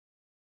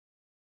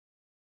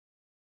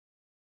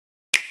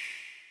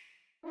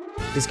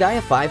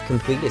Disgaea 5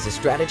 Complete is a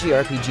strategy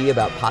RPG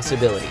about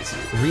possibilities.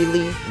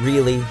 Really,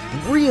 really,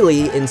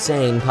 really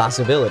insane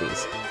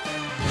possibilities.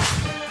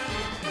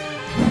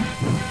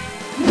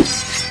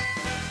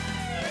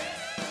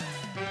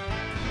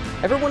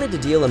 Ever wanted to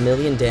deal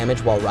 1,000,000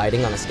 damage while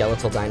riding on a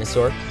skeletal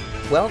dinosaur?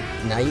 Well,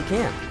 now you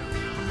can.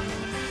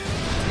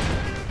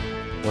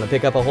 Want to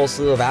pick up a whole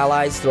slew of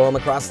allies, throw them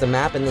across the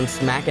map, and then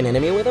smack an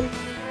enemy with them?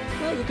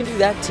 Well, you can do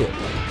that too.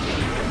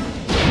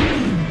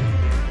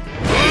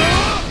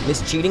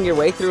 Miss cheating your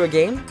way through a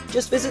game?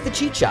 Just visit the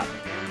cheat shop.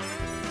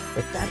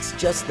 But that's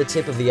just the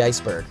tip of the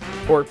iceberg,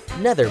 or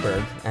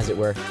netherberg, as it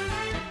were.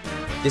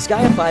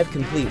 Disgaea 5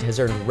 Complete has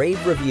earned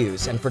rave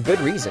reviews, and for good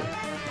reason.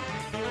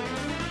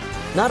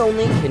 Not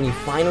only can you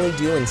finally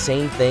do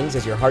insane things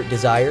as your heart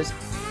desires,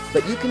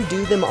 but you can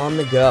do them on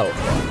the go,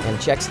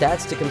 and check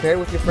stats to compare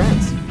with your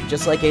friends,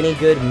 just like any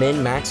good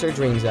min-maxer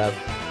dreams of.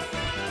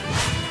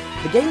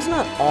 The game's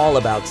not all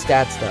about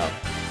stats, though.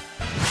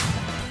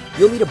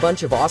 You'll meet a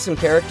bunch of awesome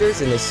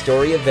characters in this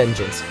story of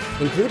vengeance,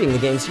 including the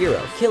game's hero,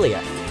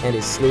 Kilia, and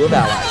his slew of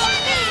allies.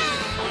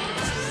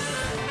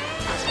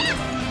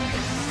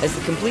 As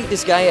the complete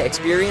Disgaea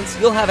experience,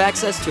 you'll have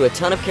access to a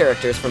ton of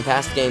characters from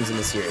past games in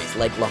the series,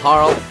 like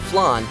Laharl,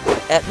 Flan,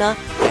 Etna,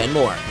 and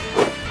more.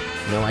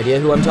 No idea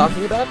who I'm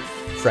talking about?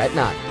 Fret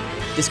not.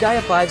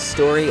 Disgaea 5's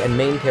story and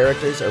main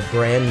characters are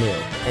brand new,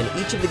 and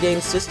each of the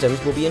game's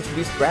systems will be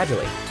introduced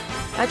gradually.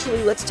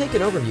 Actually, let's take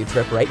an overview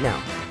trip right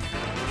now.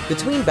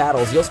 Between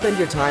battles, you'll spend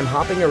your time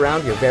hopping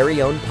around your very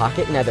own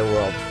pocket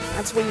netherworld.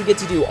 That's where you get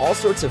to do all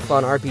sorts of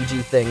fun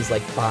RPG things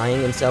like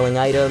buying and selling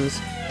items,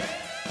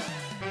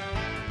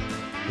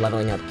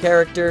 leveling up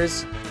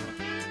characters,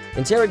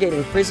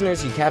 interrogating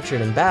prisoners you captured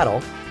in battle,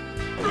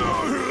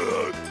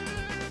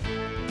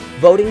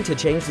 voting to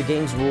change the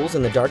game's rules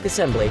in the Dark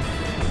Assembly,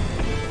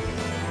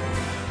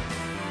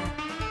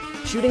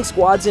 shooting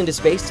squads into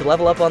space to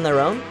level up on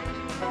their own,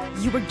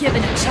 You were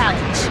given a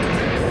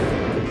challenge.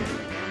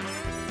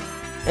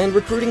 and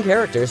recruiting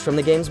characters from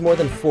the game's more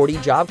than 40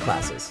 job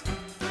classes.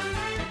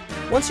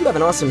 Once you have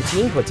an awesome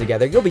team put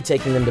together, you'll be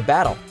taking them to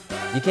battle.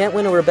 You can't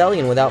win a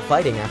rebellion without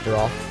fighting, after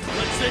all.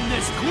 Let's end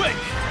this quick!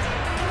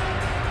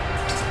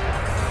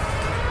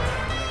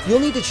 You'll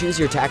need to choose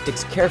your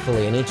tactics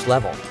carefully in each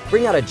level.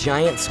 Bring out a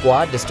giant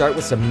squad to start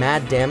with some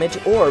mad damage,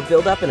 or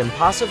build up an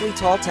impossibly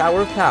tall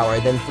tower of power,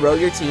 then throw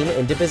your team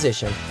into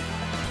position.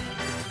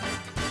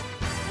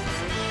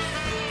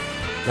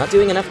 Not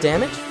doing enough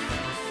damage?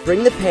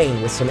 Bring the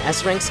pain with some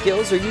S-rank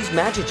skills, or use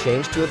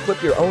Magichange to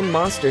equip your own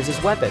monsters as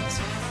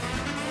weapons.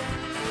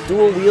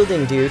 Dual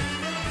wielding, dude.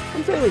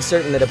 I'm fairly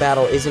certain that a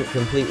battle isn't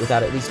complete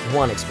without at least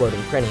one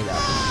exploding Crenny,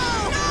 though.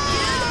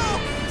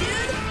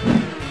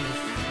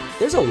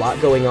 There's a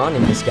lot going on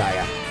in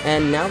Disgaea,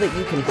 and now that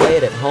you can play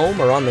it at home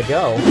or on the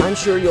go, I'm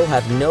sure you'll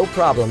have no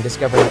problem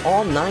discovering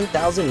all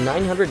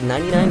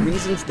 9,999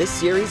 reasons this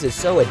series is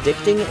so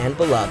addicting and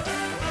beloved.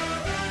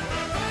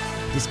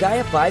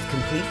 Disgaea 5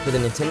 Complete for the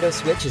Nintendo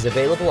Switch is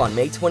available on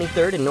May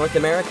 23rd in North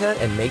America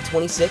and May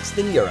 26th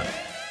in Europe.